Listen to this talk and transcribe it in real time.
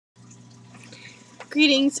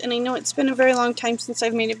Greetings, and I know it's been a very long time since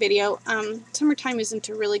I've made a video. Summertime isn't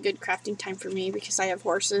a really good crafting time for me because I have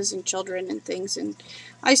horses and children and things, and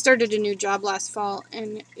I started a new job last fall,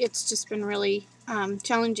 and it's just been really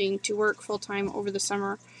challenging to work full-time over the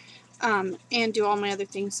summer and do all my other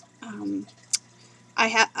things. I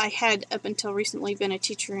had up until recently been a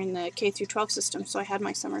teacher in the K through 12 system, so I had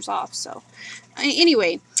my summers off. So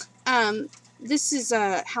anyway, this is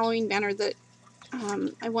a Halloween banner that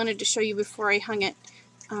I wanted to show you before I hung it.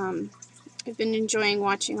 I've been enjoying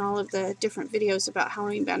watching all of the different videos about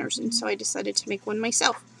Halloween banners, and so I decided to make one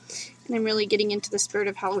myself. And I'm really getting into the spirit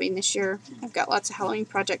of Halloween this year. I've got lots of Halloween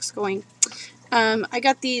projects going. I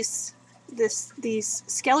got these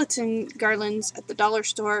skeleton garlands at the dollar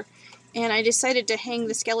store, and I decided to hang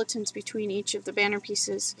the skeletons between each of the banner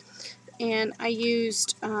pieces. And I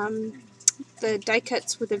used the die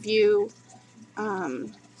cuts with a view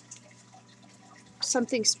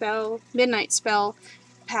Midnight Spell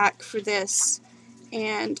pack for this,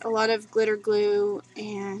 and a lot of glitter glue,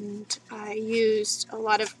 and I used a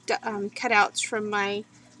lot of cutouts from my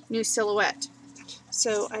new silhouette.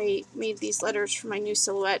 So I made these letters for my new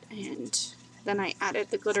silhouette, and then I added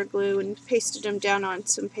the glitter glue and pasted them down on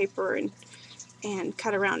some paper and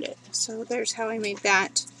cut around it. So there's how I made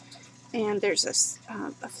that. And there's a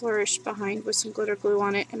flourish behind with some glitter glue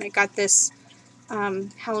on it, and I got this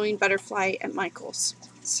Halloween butterfly at Michael's.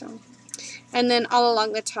 So, and then all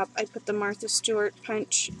along the top I put the Martha Stewart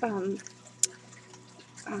punch,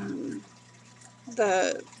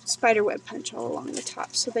 the spiderweb punch all along the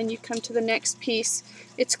top. So then you come to the next piece.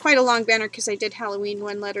 It's quite a long banner because I did Halloween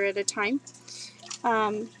one letter at a time.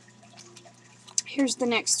 Here's the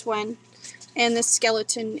next one, and this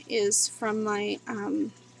skeleton is from my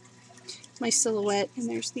my silhouette, and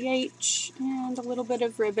there's the H and a little bit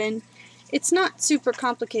of ribbon. It's not super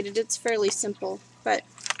complicated, it's fairly simple, but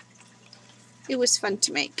it was fun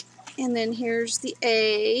to make. And then here's the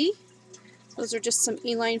A. Those are just some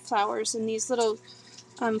E-line flowers, and these little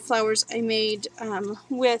flowers I made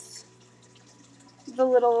with the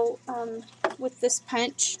little, with this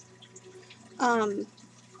punch and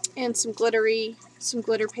some glitter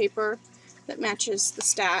paper that matches the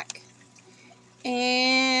stack.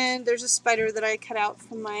 And there's a spider that I cut out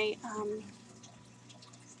from my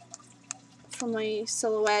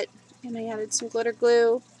silhouette, and I added some glitter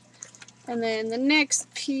glue. And then the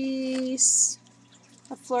next piece,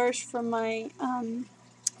 a flourish from my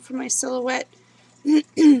silhouette,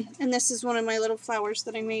 and this is one of my little flowers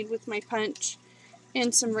that I made with my punch,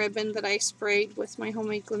 and some ribbon that I sprayed with my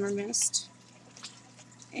homemade glimmer mist.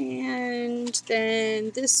 And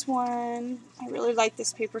then this one, I really like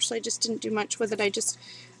this paper, so I just didn't do much with it. I just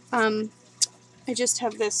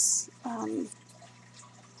have this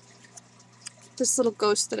this little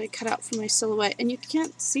ghost that I cut out from my silhouette, and you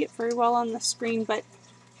can't see it very well on the screen, but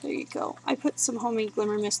there you go. I put some homemade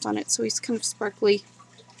glimmer mist on it, so he's kind of sparkly.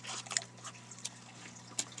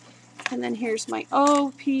 And then here's my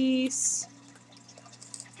O piece,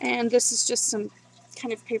 and this is just some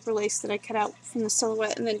kind of paper lace that I cut out from the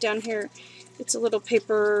silhouette. And then down here, it's a little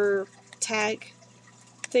paper tag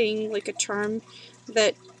thing, like a charm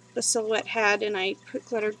that the silhouette had, and I put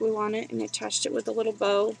glitter glue on it and attached it with a little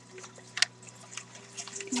bow.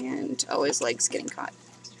 And oh, his leg's getting caught.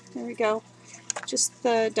 There we go. Just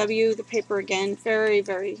the W, the paper again, very,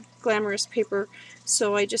 very glamorous paper.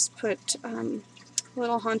 So I just put a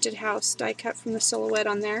little haunted house die cut from the silhouette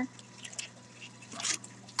on there.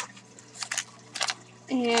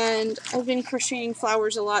 And I've been crocheting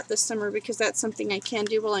flowers a lot this summer because that's something I can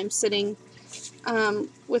do while I'm sitting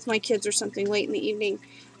with my kids or something late in the evening.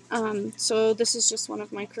 So this is just one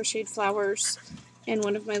of my crocheted flowers and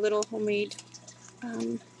one of my little homemade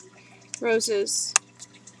roses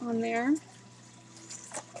on there.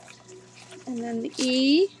 And then the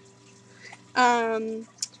E.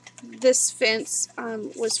 This fence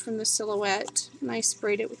was from the silhouette, and I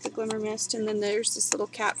sprayed it with the glimmer mist. And then there's this little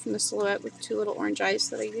cat from the silhouette with two little orange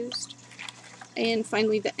eyes that I used. And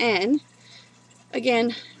finally the N.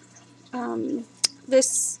 Again,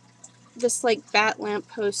 this like bat lamp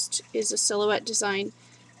post is a silhouette design,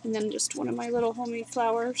 and then just one of my little homemade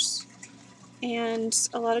flowers and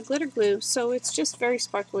a lot of glitter glue. So it's just very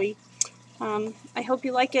sparkly. I hope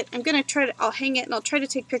you like it. I'll hang it, and I'll try to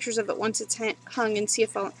take pictures of it once it's hung and see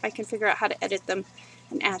if I can figure out how to edit them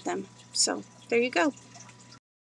and add them. So there you go.